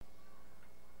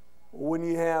When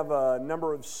you have a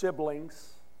number of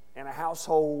siblings in a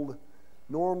household,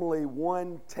 normally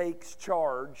one takes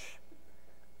charge,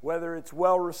 whether it's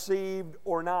well received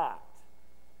or not.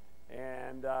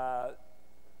 And that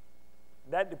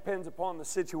depends upon the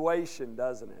situation,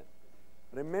 doesn't it?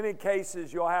 But in many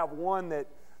cases, you'll have one that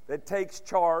takes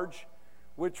charge,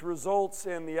 which results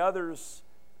in the others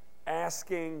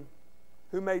asking,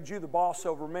 "Who made you the boss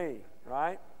over me?"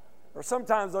 Right? Or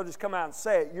sometimes they'll just come out and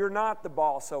say it, "You're not the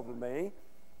boss over me."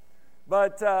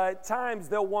 But at times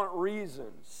they'll want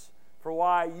reasons for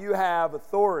why you have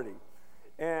authority.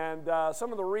 And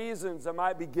some of the reasons that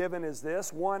might be given is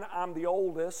this. One, I'm the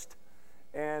oldest,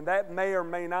 and that may or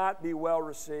may not be well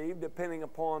received depending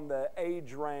upon the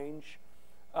age range.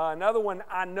 Another one,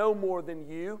 I know more than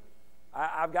you.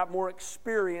 I've got more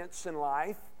experience in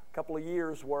life, a couple of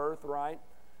years worth, right?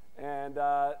 And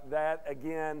that,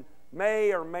 again,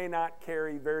 may or may not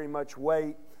carry very much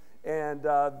weight. And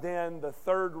then the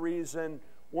third reason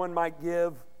one might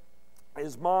give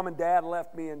is Mom and Dad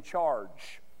left me in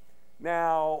charge.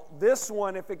 Now, this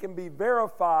one, if it can be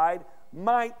verified,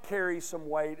 might carry some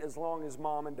weight as long as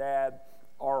Mom and Dad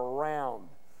are around.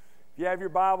 If you have your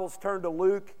Bibles, turn to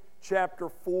Luke chapter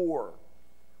 4.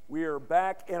 We are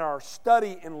back in our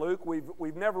study in Luke.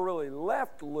 We've never really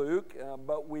left Luke,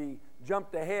 but we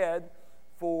jumped ahead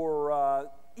for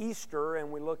Easter,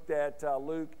 and we looked at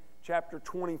Luke chapter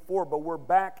 24. But we're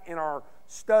back in our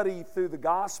study through the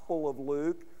Gospel of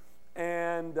Luke,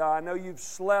 and I know you've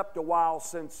slept a while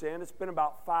since then. It's been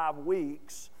about 5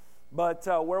 weeks, but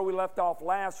where we left off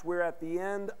last, we're at the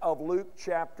end of Luke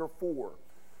chapter 4.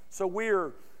 So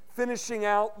we're finishing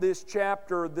out this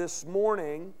chapter this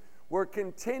morning. We're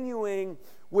continuing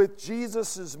with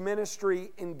Jesus'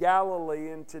 ministry in Galilee,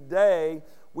 and today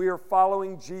we are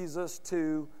following Jesus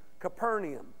to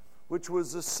Capernaum, which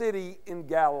was a city in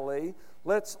Galilee.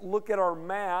 Let's look at our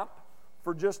map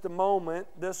for just a moment.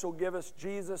 This will give us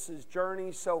Jesus'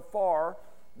 journey so far.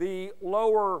 The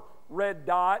lower red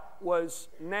dot was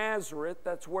Nazareth.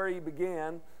 That's where he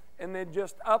began. And then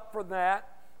just up from that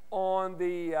on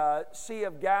the Sea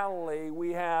of Galilee,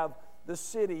 we have the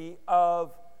city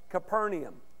of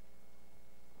Capernaum.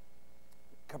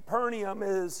 Capernaum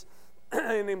is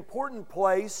an important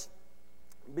place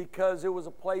because it was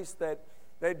a place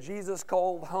that Jesus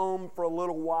called home for a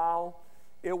little while.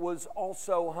 It was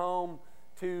also home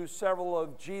to several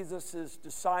of Jesus'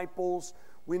 disciples.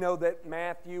 We know that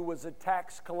Matthew was a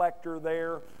tax collector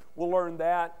there. We'll learn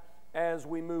that as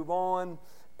we move on.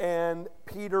 And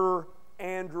Peter,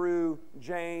 Andrew,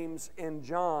 James, and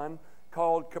John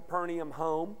called Capernaum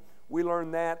home. We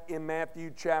learned that in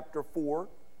Matthew chapter 4.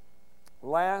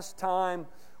 Last time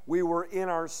we were in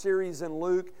our series in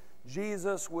Luke,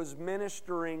 Jesus was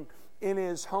ministering in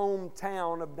his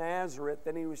hometown of Nazareth,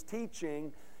 and he was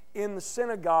teaching in the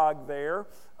synagogue there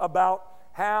about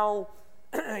how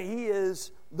he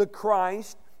is the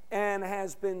Christ and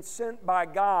has been sent by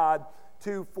God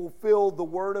to fulfill the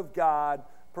Word of God,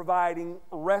 providing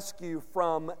rescue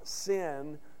from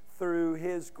sin through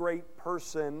his great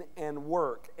person and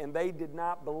work. And they did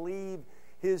not believe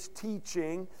his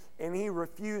teaching, and he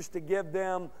refused to give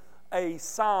them a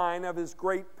sign of his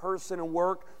great person and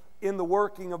work in the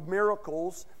working of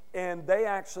miracles, and they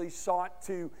actually sought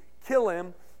to kill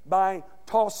him by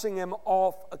tossing him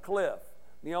off a cliff.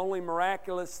 The only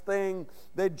miraculous thing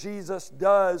that Jesus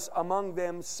does among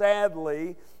them,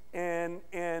 sadly, and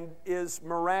is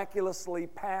miraculously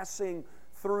passing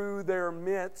through their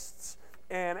midst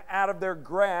and out of their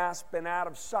grasp and out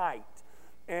of sight.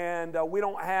 And we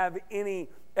don't have any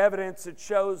evidence that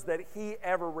shows that he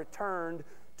ever returned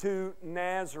to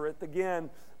Nazareth. Again,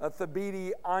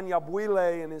 Thabiti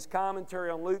Anyabwile in his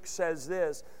commentary on Luke says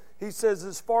this. He says,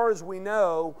 as far as we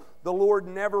know, the Lord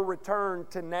never returned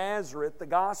to Nazareth. The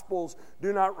Gospels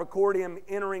do not record him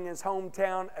entering his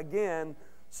hometown again.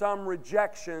 Some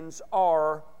rejections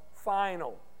are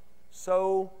final.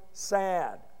 So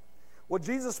sad. Well,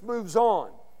 Jesus moves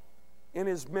on in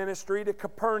his ministry to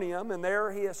Capernaum, and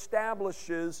there he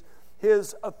establishes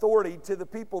his authority to the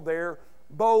people there,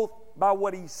 both by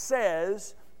what he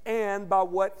says and by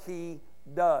what he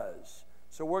does.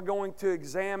 So we're going to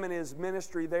examine his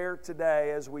ministry there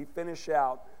today as we finish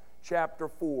out chapter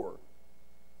 4.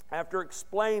 After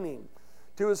explaining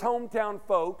to his hometown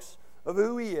folks of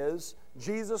who he is,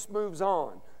 Jesus moves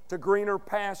on to greener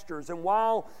pastures. And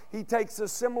while he takes a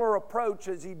similar approach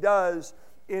as he does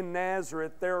in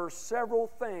Nazareth, there are several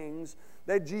things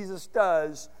that Jesus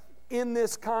does in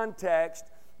this context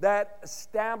that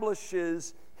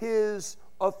establishes his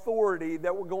authority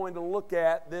that we're going to look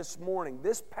at this morning.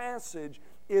 This passage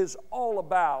is all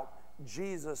about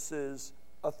Jesus'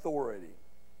 authority.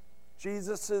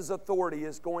 Jesus' authority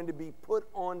is going to be put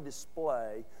on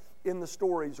display in the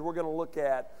stories we're going to look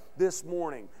at this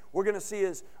morning. We're going to see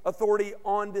His authority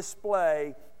on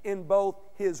display in both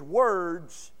His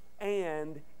words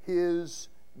and His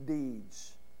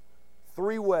deeds.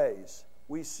 3 ways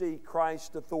we see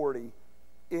Christ's authority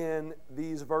in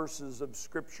these verses of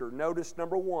Scripture. Notice,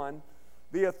 number 1,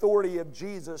 the authority of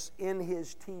Jesus in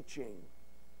His teaching.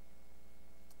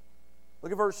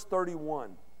 Look at verse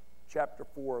 31, chapter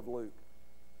 4 of Luke.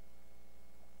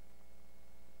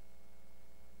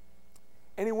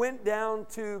 And He went down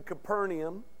to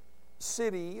Capernaum,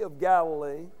 city of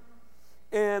Galilee,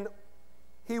 and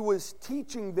He was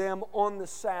teaching them on the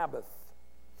Sabbath.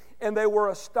 And they were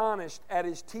astonished at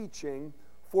His teaching,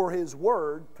 for His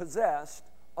word possessed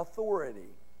authority.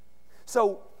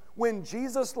 So, when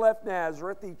Jesus left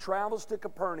Nazareth, He travels to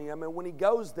Capernaum, and when He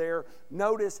goes there,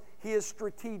 notice He is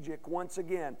strategic once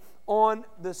again. On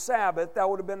the Sabbath, that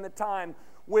would have been the time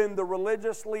when the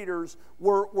religious leaders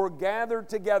were gathered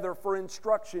together for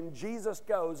instruction. Jesus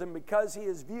goes, and because He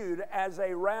is viewed as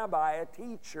a rabbi, a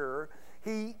teacher,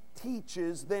 He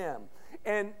teaches them.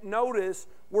 And notice,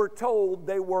 we're told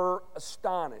they were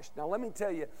astonished. Now, let me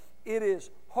tell you, it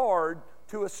is hard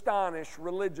to astonish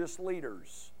religious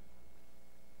leaders.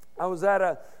 I was at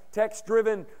a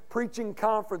text-driven preaching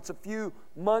conference a few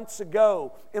months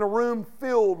ago in a room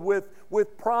filled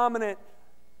with prominent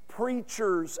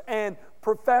preachers and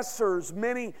professors,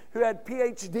 many who had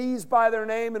PhDs by their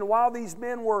name. And while these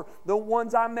men were, the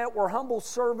ones I met, were humble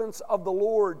servants of the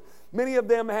Lord, many of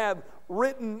them have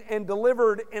written and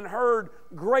delivered and heard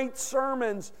great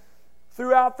sermons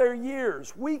throughout their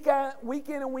years, week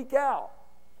in and week out.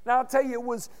 Now, I'll tell you,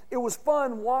 it was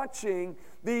fun watching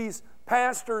these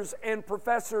pastors and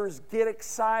professors get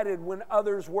excited when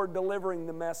others were delivering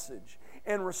the message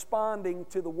and responding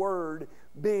to the word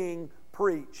being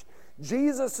preached.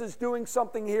 Jesus is doing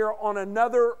something here on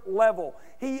another level.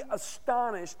 He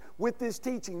astonished with His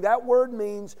teaching. That word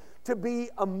means to be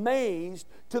amazed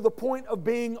to the point of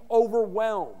being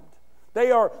overwhelmed.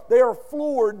 They are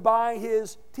floored by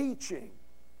His teaching.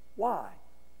 Why?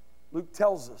 Luke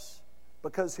tells us,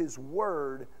 because His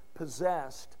word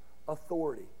possessed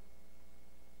authority.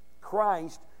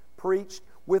 Christ preached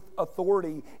with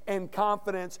authority and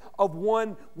confidence of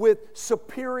one with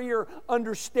superior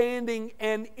understanding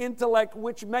and intellect,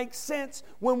 which makes sense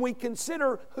when we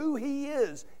consider who He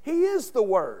is. He is the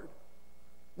Word.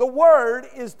 The Word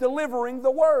is delivering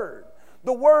the Word.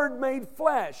 The Word made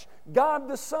flesh, God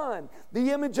the Son,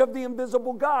 the image of the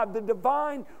invisible God, the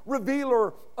divine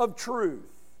revealer of truth.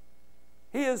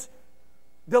 He is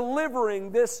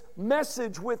delivering this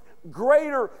message with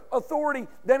greater authority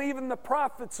than even the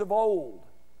prophets of old.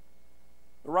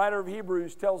 The writer of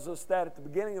Hebrews tells us that at the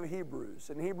beginning of Hebrews.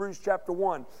 In Hebrews chapter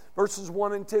 1, verses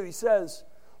 1 and 2, he says,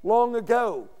 "Long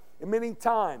ago, and many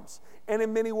times, and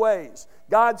in many ways,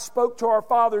 God spoke to our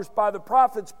fathers by the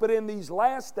prophets, but in these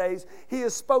last days, He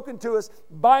has spoken to us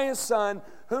by His Son,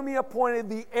 whom He appointed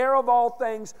the heir of all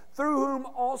things, through whom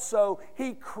also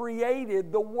He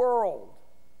created the world."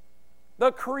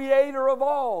 The Creator of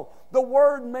all, the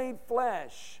Word made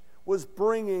flesh, was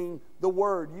bringing the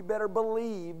Word. You better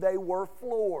believe they were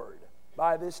floored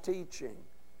by this teaching.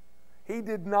 He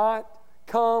did not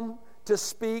come to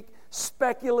speak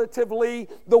speculatively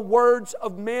the words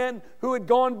of men who had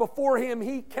gone before Him.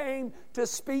 He came to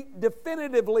speak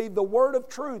definitively the word of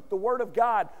truth, the Word of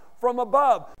God from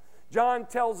above. John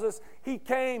tells us He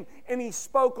came and He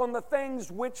spoke on the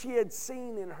things which He had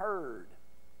seen and heard.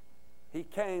 He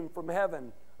came from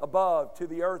heaven above to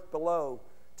the earth below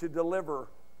to deliver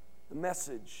the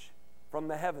message from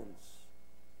the heavens.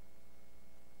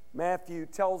 Matthew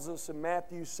tells us in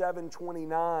Matthew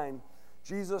 7:29,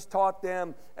 Jesus taught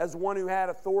them as one who had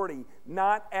authority,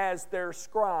 not as their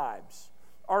scribes.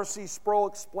 R.C. Sproul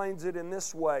explains it in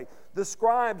this way. The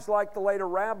scribes, like the later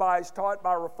rabbis, taught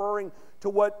by referring to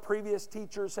what previous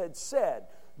teachers had said.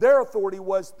 Their authority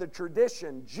was the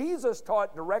tradition. Jesus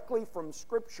taught directly from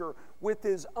Scripture with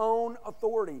His own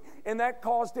authority, and that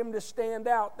caused Him to stand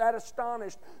out. That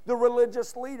astonished the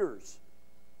religious leaders.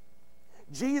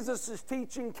 Jesus'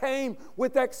 teaching came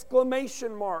with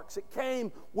exclamation marks. It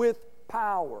came with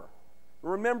power.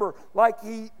 Remember, like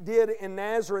He did in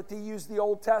Nazareth, He used the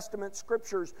Old Testament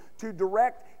Scriptures to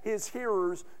direct His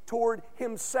hearers toward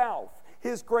Himself,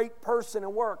 His great person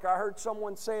and work. I heard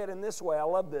someone say it in this way. I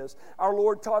love this. Our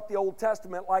Lord taught the Old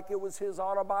Testament like it was His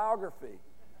autobiography.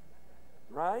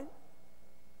 Right?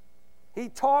 He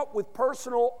taught with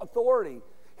personal authority.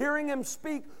 Hearing Him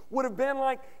speak would have been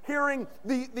like hearing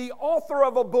the author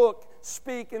of a book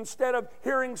speak instead of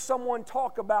hearing someone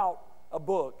talk about a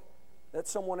book that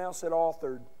someone else had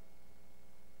authored.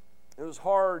 It was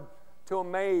hard to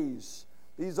amaze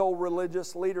these old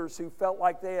religious leaders who felt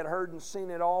like they had heard and seen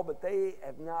it all, but they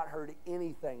have not heard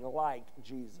anything like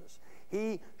Jesus.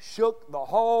 He shook the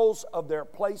halls of their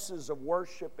places of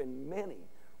worship, and many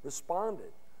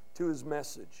responded to his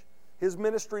message. His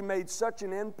ministry made such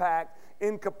an impact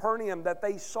in Capernaum that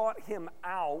they sought him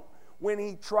out when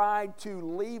he tried to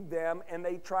leave them, and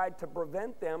they tried to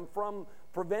prevent him from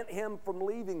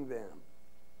leaving them.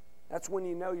 That's when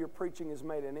you know your preaching has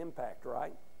made an impact,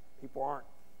 right? People aren't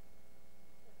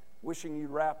wishing you'd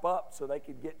wrap up so they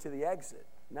could get to the exit.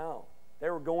 No, they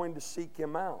were going to seek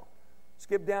him out.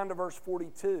 Skip down to verse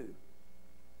 42.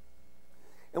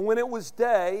 And when it was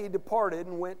day, he departed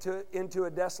and went into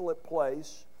a desolate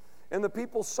place. And the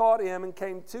people sought him and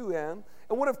came to him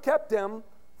and would have kept him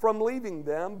from leaving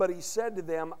them. But he said to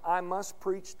them, I must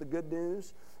preach the good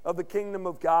news of the kingdom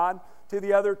of God to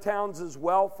the other towns as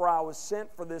well, for I was sent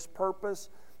for this purpose.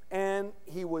 And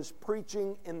he was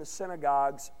preaching in the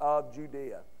synagogues of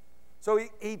Judea. So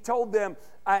he told them,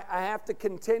 I have to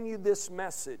continue this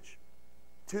message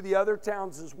to the other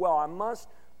towns as well. I must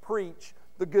preach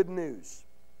the good news,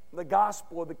 the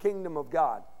gospel of the kingdom of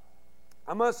God.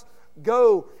 I must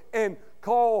go and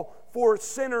call for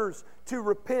sinners to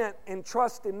repent and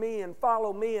trust in me and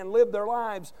follow me and live their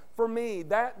lives for me.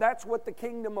 That's what the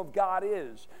kingdom of God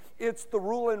is. It's the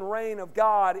rule and reign of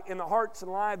God in the hearts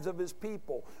and lives of his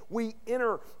people. We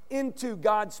enter into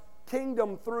God's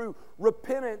kingdom through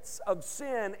repentance of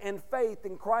sin and faith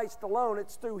in Christ alone.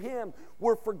 It's through him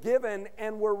we're forgiven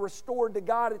and we're restored to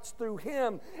God. It's through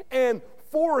him and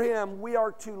for him we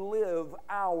are to live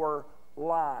our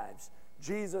lives.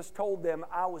 Jesus told them,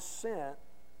 I was sent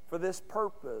for this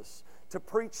purpose, to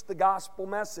preach the gospel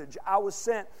message. I was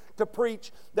sent to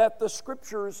preach that the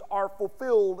scriptures are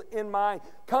fulfilled in my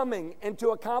coming and to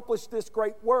accomplish this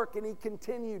great work. And he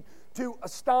continued to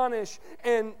astonish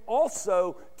and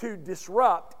also to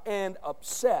disrupt and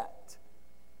upset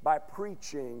by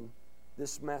preaching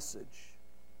this message.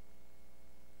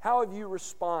 How have you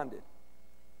responded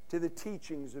to the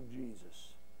teachings of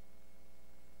Jesus?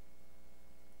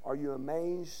 Are you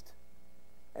amazed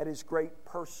at his great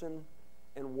person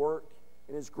and work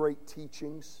and his great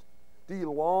teachings? Do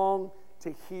you long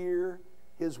to hear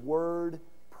his word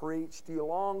preached? Do you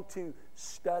long to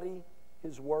study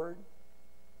his word?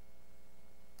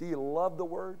 Do you love the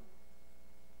word?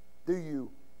 Do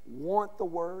you want the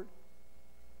word?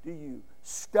 Do you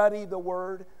study the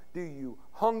word? Do you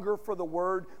hunger for the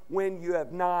word when you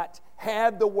have not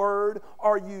had the word?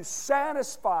 Are you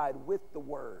satisfied with the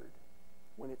word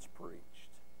when it's preached?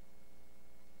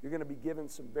 You're going to be given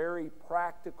some very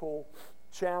practical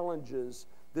challenges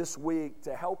this week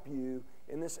to help you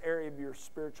in this area of your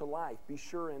spiritual life. Be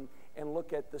sure and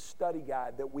look at the study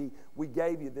guide that we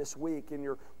gave you this week in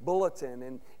your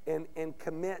bulletin and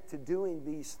commit to doing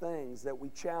these things that we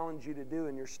challenge you to do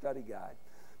in your study guide.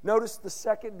 Notice the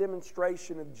second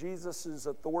demonstration of Jesus'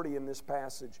 authority in this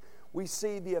passage. We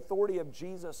see the authority of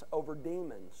Jesus over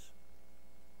demons.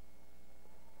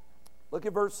 Look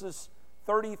at verses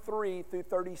 33 through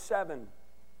 37.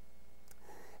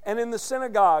 And in the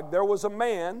synagogue there was a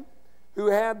man who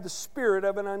had the spirit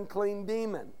of an unclean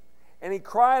demon. And he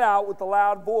cried out with a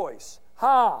loud voice,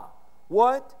 Ha!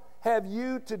 What have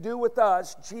you to do with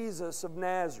us, Jesus of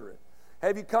Nazareth?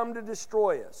 Have you come to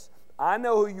destroy us? I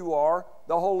know who you are,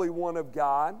 the Holy One of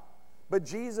God. But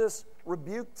Jesus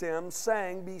rebuked him,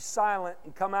 saying, Be silent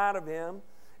and come out of him.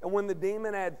 And when the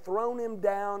demon had thrown him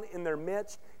down in their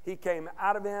midst, he came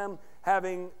out of him,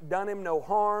 having done him no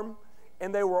harm.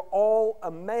 And they were all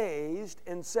amazed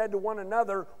and said to one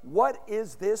another, What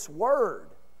is this word?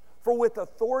 For with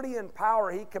authority and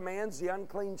power he commands the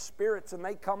unclean spirits, and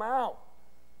they come out.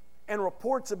 And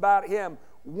reports about him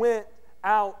went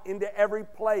out into every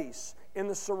place in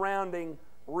the surrounding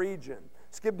region.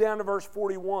 Skip down to verse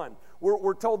 41.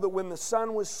 We're told that when the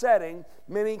sun was setting,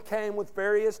 many came with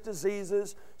various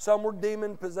diseases. Some were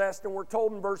demon-possessed, and we're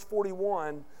told in verse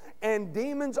 41, and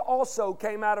demons also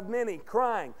came out of many,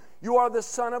 crying, You are the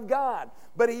Son of God.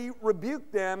 But he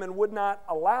rebuked them and would not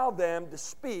allow them to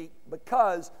speak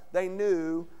because they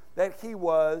knew that he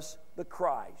was the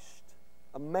Christ.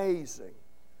 Amazing.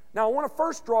 Now, I want to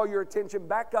first draw your attention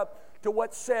back up to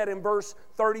what's said in verse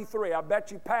 33. I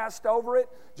bet you passed over it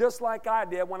just like I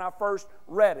did when I first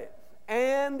read it.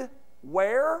 And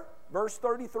where? Verse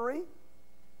 33.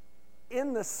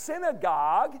 In the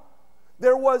synagogue,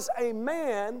 there was a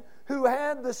man who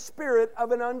had the spirit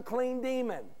of an unclean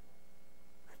demon.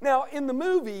 Now, in the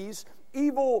movies,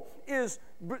 evil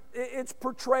it's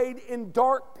portrayed in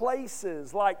dark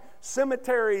places like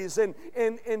cemeteries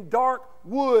and dark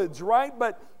woods, right?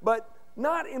 But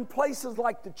not in places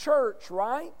like the church,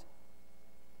 right?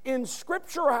 In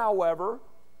Scripture, however,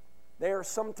 they are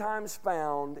sometimes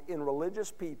found in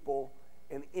religious people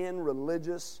and in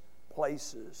religious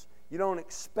places. You don't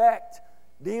expect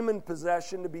demon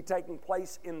possession to be taking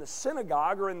place in the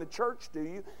synagogue or in the church, do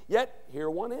you? Yet, here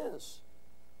one is.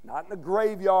 Not in a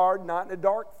graveyard, not in a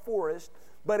dark forest,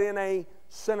 but in a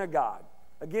synagogue.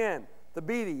 Again,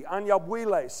 Thabiti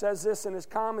Anyabwile says this in his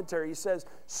commentary. He says,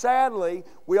 sadly,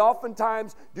 we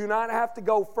oftentimes do not have to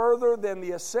go further than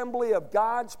the assembly of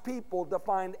God's people to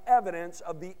find evidence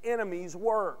of the enemy's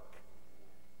work.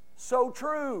 So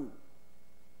true.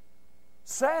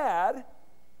 Sad,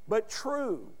 but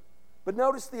true. But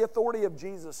notice the authority of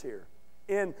Jesus here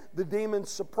in the demon's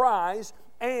surprise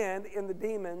and in the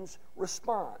demon's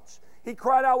response. He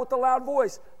cried out with a loud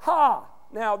voice, "Ha!"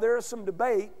 Now, there is some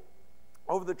debate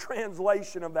over the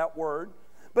translation of that word,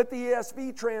 but the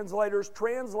ESV translators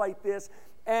translate this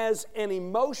as an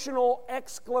emotional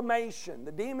exclamation.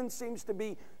 The demon seems to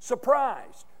be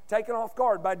surprised, taken off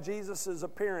guard by Jesus'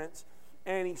 appearance,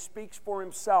 and he speaks for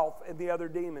himself and the other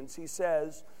demons. He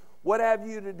says, "What have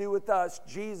you to do with us,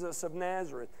 Jesus of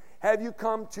Nazareth? Have you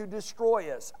come to destroy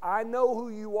us? I know who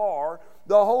you are,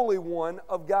 the Holy One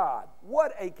of God."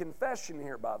 What a confession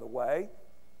here, by the way.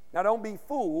 Now, don't be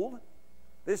fooled.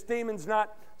 This demon's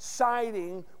not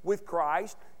siding with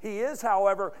Christ. He is,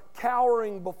 however,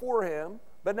 cowering before him,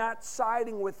 but not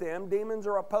siding with him. Demons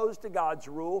are opposed to God's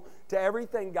rule, to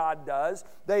everything God does.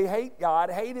 They hate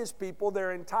God, hate His people.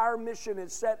 Their entire mission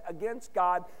is set against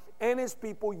God and His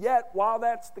people. Yet, while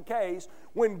that's the case,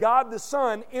 when God the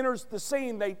Son enters the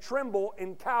scene, they tremble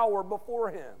and cower before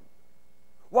Him.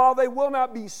 While they will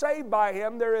not be saved by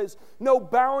Him, there is no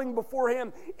bowing before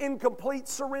Him in complete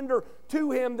surrender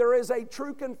to Him. There is a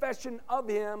true confession of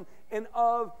Him and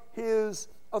of His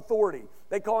authority.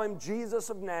 They call Him Jesus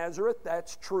of Nazareth.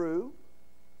 That's true.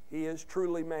 He is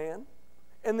truly man.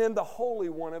 And then the Holy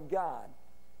One of God.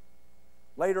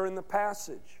 Later in the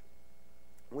passage,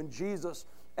 when Jesus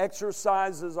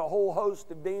exorcises a whole host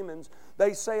of demons,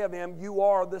 they say of Him, "You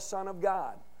are the Son of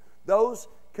God." Those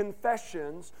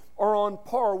confessions are on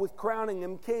par with crowning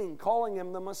Him king, calling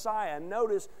Him the Messiah. And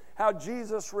notice how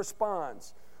Jesus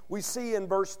responds. We see in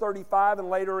verse 35 and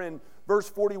later in verse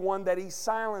 41 that He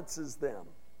silences them.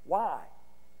 Why?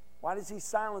 Why does He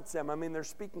silence them? I mean, they're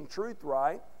speaking truth,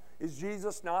 right? Is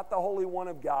Jesus not the Holy One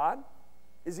of God?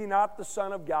 Is He not the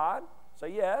Son of God? Say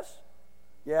yes.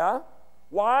 Yeah.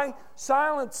 Why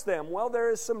silence them? Well,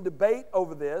 there is some debate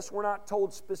over this. We're not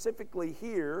told specifically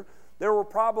here. There were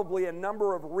probably a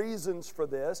number of reasons for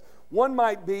this. One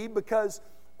might be because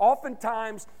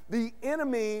oftentimes the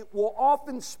enemy will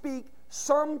often speak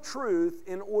some truth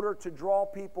in order to draw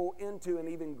people into an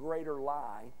even greater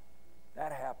lie.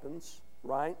 That happens,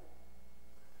 right?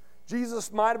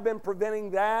 Jesus might have been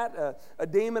preventing that. A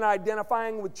demon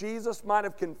identifying with Jesus might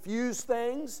have confused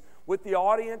things with the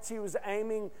audience He was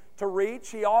aiming to reach.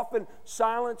 He often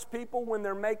silenced people when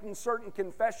they're making certain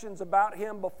confessions about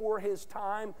Him before His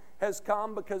time has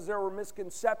come, because there were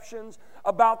misconceptions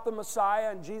about the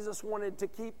Messiah, and Jesus wanted to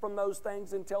keep from those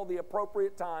things until the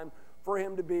appropriate time for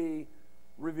Him to be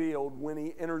revealed when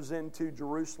He enters into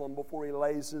Jerusalem before He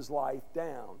lays His life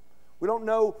down. We don't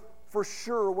know for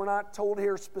sure. We're not told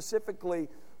here specifically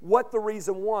what the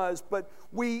reason was, but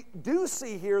we do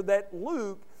see here that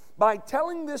Luke, by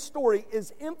telling this story,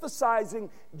 is emphasizing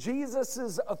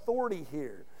Jesus' authority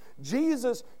here.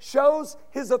 Jesus shows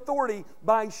His authority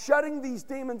by shutting these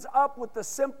demons up with the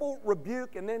simple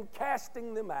rebuke and then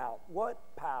casting them out. What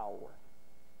power!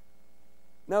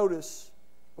 Notice,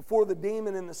 before the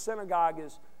demon in the synagogue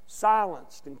is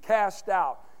silenced and cast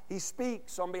out, He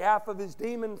speaks on behalf of His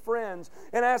demon friends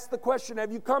and asks the question,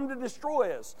 "Have you come to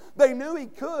destroy us?" They knew He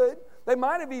could. They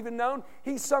might have even known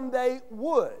He someday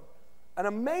would. An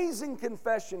amazing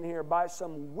confession here by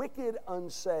some wicked,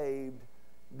 unsaved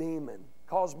demon.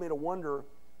 Caused me to wonder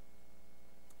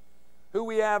who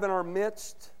we have in our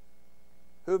midst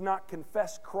who have not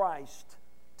confessed Christ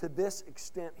to this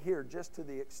extent here, just to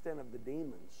the extent of the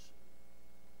demons.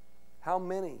 How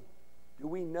many do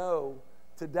we know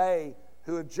today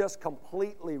who have just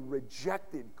completely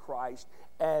rejected Christ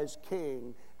as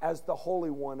King, as the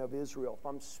Holy One of Israel? If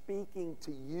I'm speaking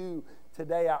to you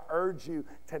today, I urge you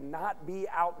to not be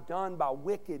outdone by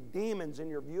wicked demons in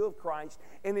your view of Christ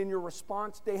and in your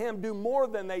response to Him. Do more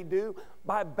than they do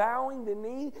by bowing the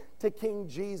knee to King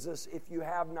Jesus if you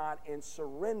have not, and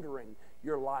surrendering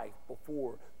your life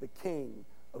before the King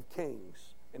of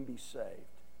Kings and be saved.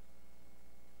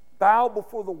 Bow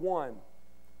before the one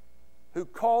who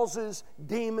causes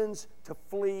demons to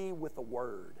flee with a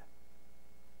word.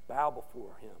 Bow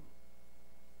before Him.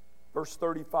 Verse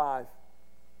 35.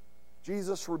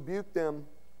 Jesus rebuked them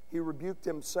he rebuked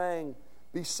him, saying,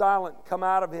 "Be silent, come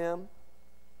out of him."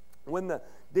 When the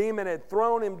demon had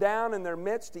thrown him down in their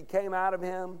midst, he came out of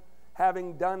him,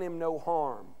 having done him no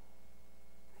harm.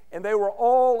 And they were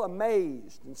all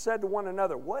amazed and said to one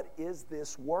another, "What is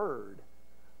this word?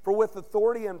 For with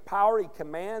authority and power he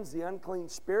commands the unclean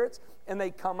spirits, and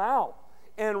they come out."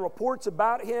 And reports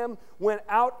about him went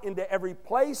out into every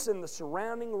place in the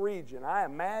surrounding region. I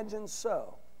imagine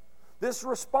so. This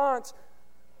response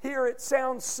here, it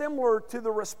sounds similar to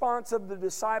the response of the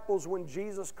disciples when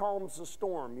Jesus calms the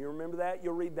storm. You remember that?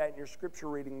 You'll read that in your scripture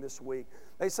reading this week.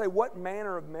 They say, "What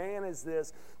manner of man is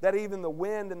this, that even the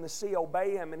wind and the sea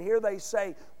obey him?" And here they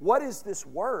say, "What is this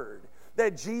word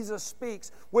that Jesus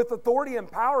speaks? With authority and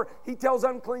power, he tells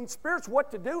unclean spirits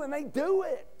what to do, and they do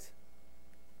it."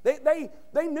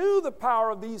 They knew the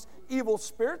power of these evil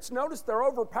spirits. Notice they're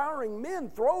overpowering men,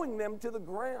 throwing them to the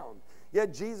ground.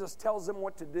 Yet Jesus tells them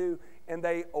what to do, and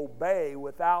they obey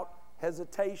without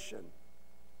hesitation.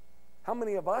 How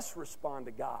many of us respond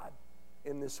to God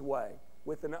in this way,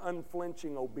 with an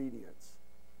unflinching obedience?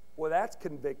 Well, that's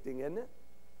convicting, isn't it?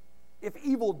 If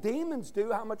evil demons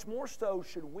do, how much more so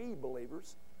should we,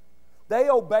 believers? They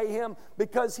obey him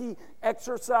because he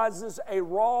exercises a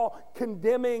raw,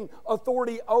 condemning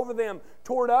authority over them.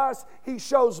 Toward us, he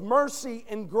shows mercy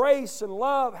and grace and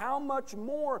love. How much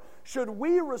more should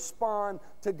we respond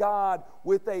to God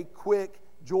with a quick,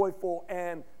 joyful,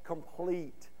 and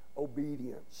complete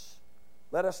obedience?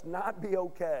 Let us not be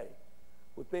okay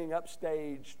with being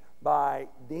upstaged by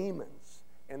demons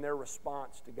in their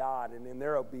response to God and in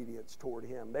their obedience toward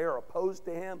him. They are opposed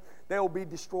to him. They will be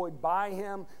destroyed by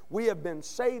him. We have been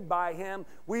saved by him.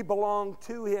 We belong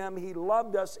to him. He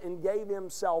loved us and gave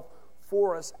himself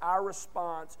for us. Our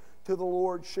response to the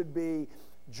Lord should be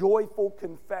joyful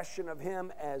confession of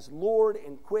him as Lord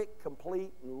and quick,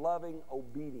 complete, and loving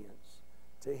obedience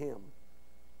to him.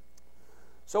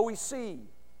 So we see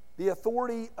the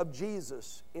authority of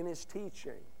Jesus in his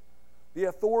teaching. The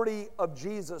authority of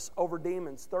Jesus over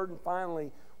demons. Third and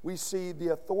finally, we see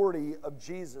the authority of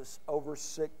Jesus over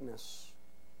sickness.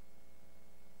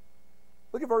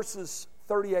 Look at verses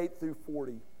 38 through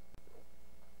 40.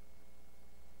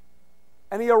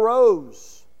 "And he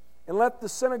arose and left the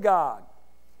synagogue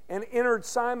and entered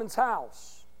Simon's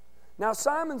house. Now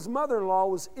Simon's mother-in-law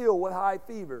was ill with high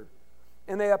fever,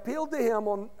 and they appealed to him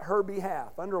on her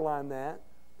behalf." Underline that.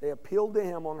 They appealed to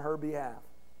him on her behalf.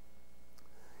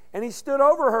 "And he stood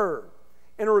over her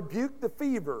and rebuked the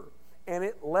fever, and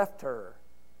it left her.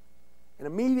 And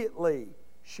immediately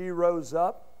she rose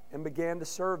up and began to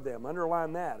serve them."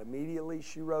 Underline that. Immediately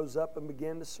she rose up and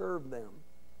began to serve them.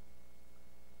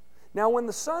 "Now when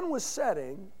the sun was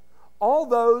setting, all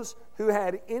those who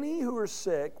had any who were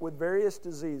sick with various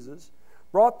diseases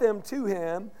brought them to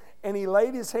him, and he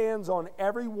laid his hands on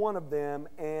every one of them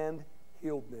and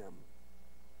healed them."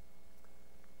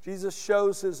 Jesus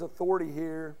shows his authority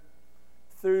here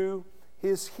through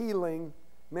his healing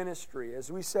ministry.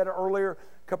 As we said earlier,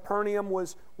 Capernaum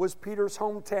was Peter's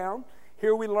hometown.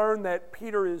 Here we learn that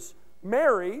Peter is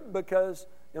married because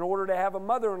in order to have a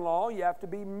mother-in-law, you have to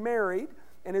be married.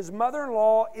 And his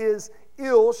mother-in-law is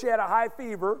ill. She had a high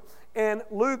fever. And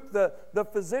Luke, the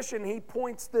physician, he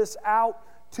points this out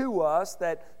to us,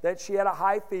 that she had a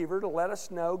high fever, to let us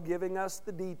know, giving us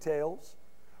the details.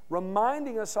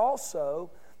 Reminding us also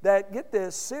that, get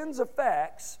this, sin's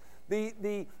effects,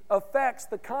 the effects,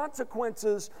 the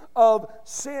consequences of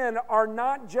sin are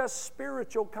not just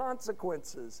spiritual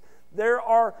consequences. There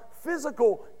are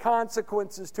physical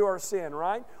consequences to our sin,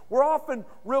 right? We're often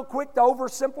real quick to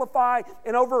oversimplify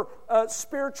and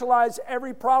over-spiritualize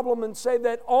every problem and say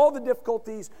that all the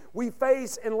difficulties we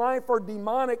face in life are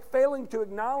demonic, failing to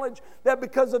acknowledge that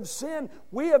because of sin,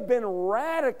 we have been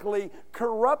radically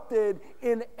corrupted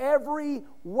in every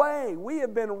way. We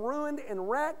have been ruined and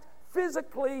wrecked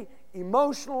physically,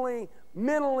 emotionally,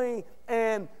 mentally,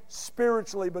 and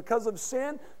spiritually. Because of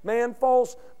sin, man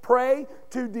falls prey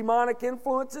to demonic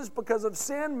influences. Because of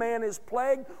sin, man is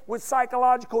plagued with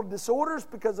psychological disorders.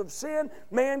 Because of sin,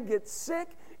 man gets sick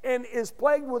and is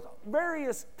plagued with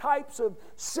various types of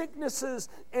sicknesses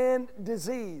and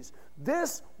disease.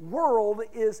 This world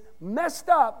is messed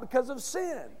up because of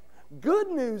sin. Good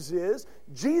news is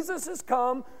Jesus has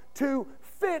come to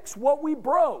fix what we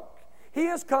broke. He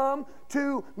has come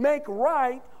to make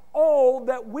right all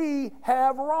that we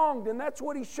have wronged. And that's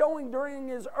what he's showing during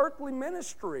his earthly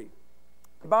ministry.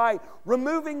 By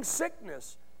removing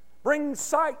sickness, bringing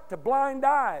sight to blind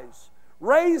eyes,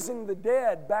 raising the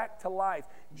dead back to life.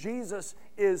 Jesus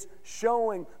is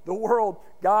showing the world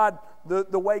God,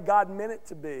 the way God meant it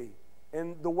to be,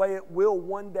 and the way it will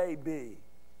one day be.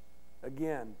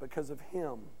 Again, because of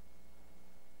him.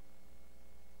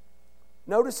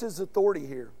 Notice his authority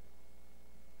here.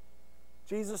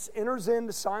 Jesus enters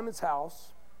into Simon's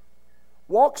house,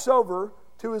 walks over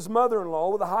to his mother-in-law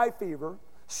with a high fever,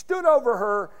 stood over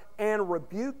her and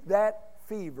rebuked that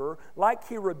fever like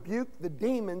he rebuked the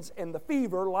demons, and the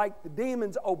fever, like the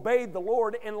demons, obeyed the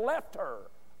Lord and left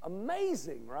her.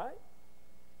 Amazing, right?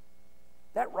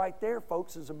 That right there,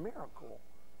 folks, is a miracle.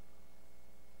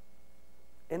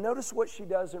 And notice what she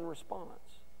does in response.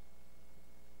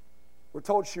 We're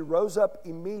told she rose up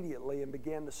immediately and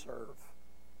began to serve.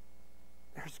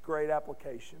 There's great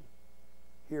application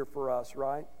here for us,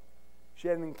 right? She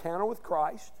had an encounter with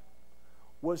Christ,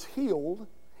 was healed,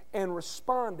 and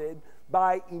responded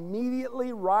by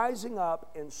immediately rising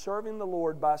up and serving the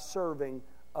Lord by serving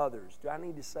others. Do I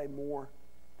need to say more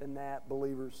than that,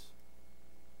 believers?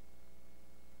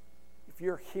 If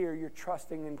you're here, you're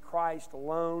trusting in Christ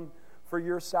alone for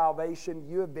your salvation.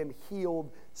 You have been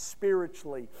healed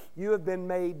spiritually. You have been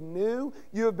made new.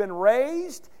 You have been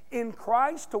raised in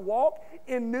Christ to walk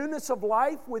in newness of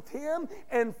life with Him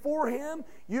and for Him.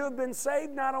 You have been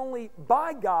saved not only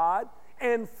by God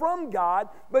and from God,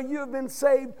 but you have been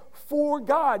saved for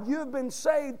God. You have been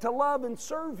saved to love and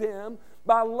serve Him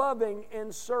by loving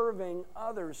and serving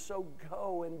others. So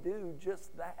go and do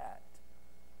just that.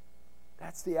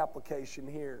 That's the application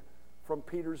here from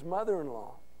Peter's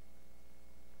mother-in-law.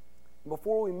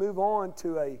 Before we move on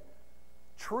to a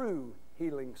true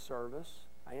healing service,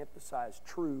 I emphasize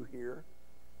true here,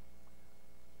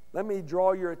 let me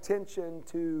draw your attention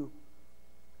to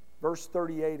verse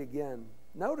 38 again.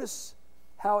 Notice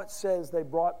how it says they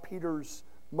brought Peter's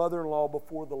mother-in-law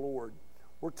before the Lord.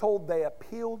 We're told they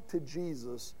appealed to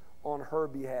Jesus on her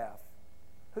behalf.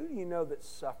 Who do you know that's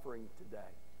suffering today?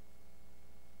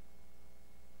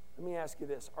 Let me ask you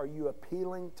this. Are you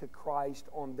appealing to Christ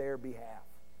on their behalf?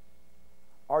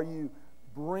 Are you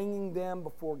bringing them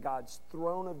before God's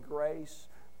throne of grace,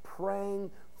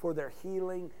 praying for their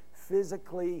healing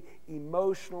physically,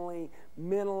 emotionally,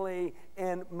 mentally,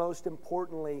 and most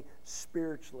importantly,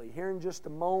 spiritually? Here in just a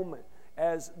moment,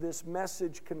 as this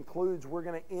message concludes, we're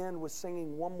going to end with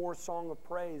singing one more song of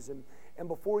praise. And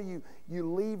before you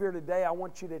leave here today, I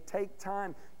want you to take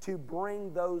time to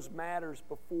bring those matters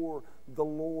before the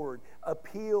Lord.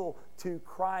 Appeal to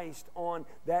Christ on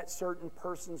that certain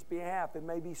person's behalf. It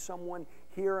may be someone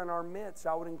here in our midst.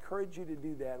 I would encourage you to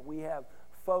do that. We have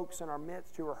folks in our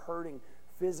midst who are hurting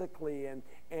physically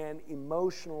and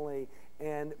emotionally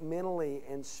and mentally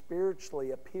and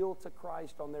spiritually. Appeal to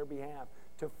Christ on their behalf,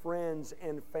 to friends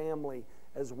and family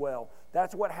as well.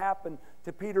 That's what happened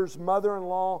to Peter's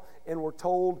mother-in-law, and we're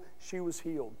told she was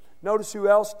healed. Notice who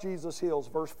else Jesus heals,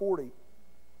 verse 40.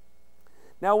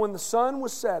 Now when the sun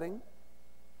was setting,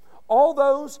 all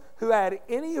those who had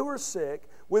any who were sick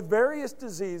with various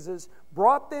diseases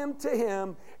brought them to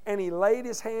Him, and He laid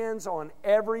His hands on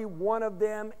every one of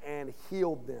them and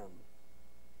healed them.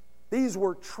 These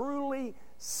were truly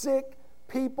sick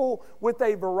people with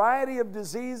a variety of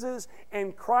diseases,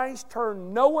 and Christ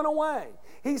turned no one away.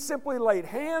 He simply laid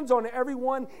hands on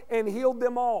everyone and healed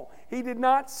them all. He did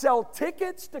not sell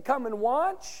tickets to come and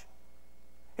watch.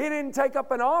 He didn't take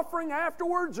up an offering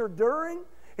afterwards or during.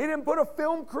 He didn't put a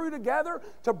film crew together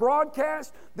to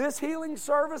broadcast this healing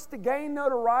service to gain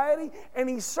notoriety, and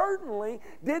He certainly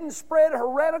didn't spread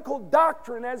heretical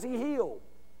doctrine as He healed.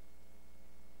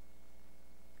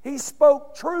 He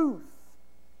spoke truth.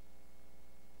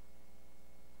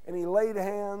 And He laid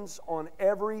hands on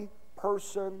every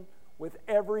person with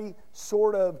every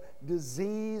sort of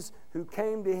disease who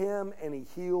came to Him, and He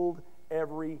healed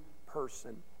every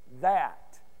person.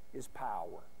 That is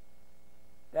power.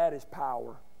 That is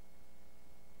power.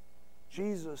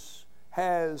 Jesus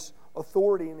has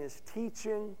authority in His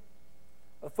teaching,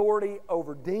 authority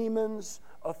over demons,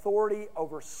 authority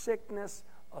over sickness,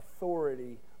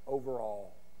 authority over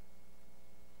all.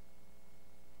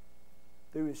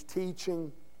 Through His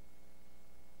teaching,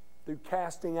 through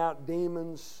casting out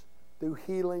demons, through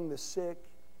healing the sick,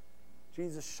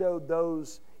 Jesus showed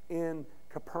those in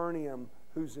Capernaum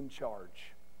who's in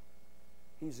charge.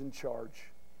 He's in charge.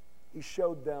 He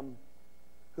showed them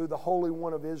who the Holy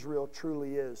One of Israel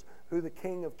truly is, who the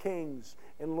King of Kings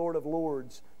and Lord of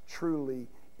Lords truly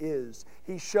is.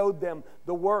 He showed them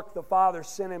the work the Father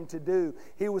sent Him to do.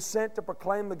 He was sent to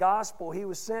proclaim the gospel. He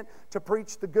was sent to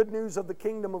preach the good news of the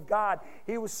kingdom of God.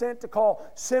 He was sent to call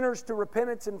sinners to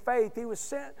repentance and faith. He was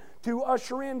sent to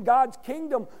usher in God's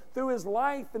kingdom through His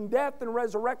life and death and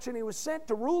resurrection. He was sent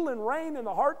to rule and reign in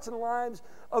the hearts and lives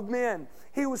of men.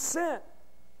 He was sent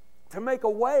to make a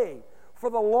way for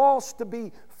the lost to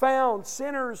be found,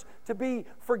 sinners to be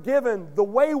forgiven, the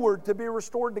wayward to be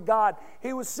restored to God.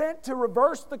 He was sent to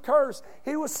reverse the curse.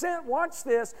 He was sent, watch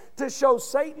this, to show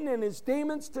Satan and his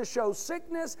demons, to show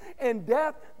sickness and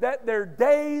death that their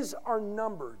days are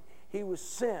numbered. He was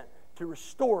sent to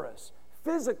restore us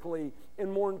physically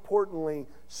and, more importantly,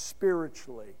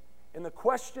 spiritually. And the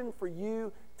question for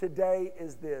you today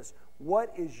is this: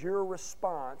 what is your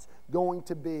response going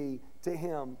to be to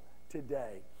Him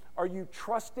today? Are you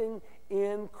trusting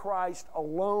in Christ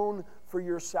alone for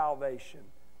your salvation?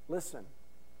 Listen,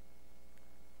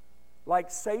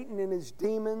 like Satan and his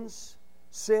demons,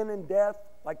 sin and death,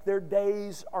 like their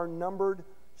days are numbered,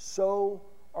 so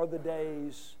are the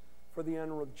days for the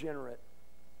unregenerate.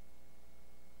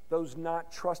 Those not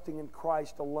trusting in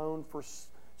Christ alone for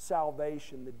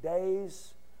salvation. The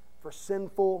days for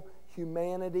sinful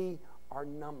humanity are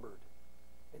numbered.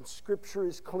 And Scripture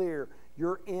is clear.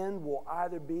 Your end will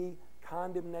either be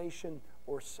condemnation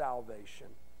or salvation.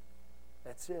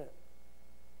 That's it.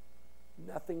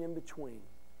 Nothing in between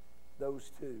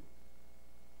those two.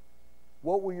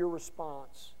 What will your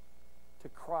response to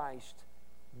Christ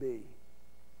be?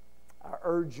 I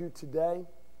urge you today,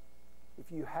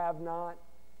 if you have not,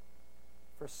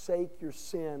 forsake your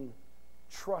sin,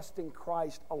 trust in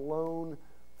Christ alone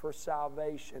for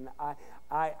salvation.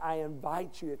 I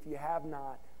invite you, if you have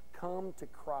not, come to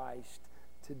Christ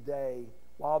today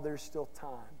while there's still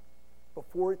time,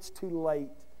 before it's too late,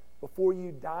 before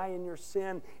you die in your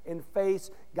sin and face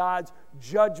God's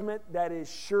judgment that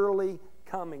is surely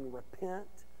coming. Repent,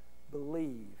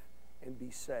 believe, and be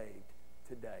saved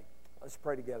today. Let's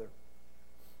pray together.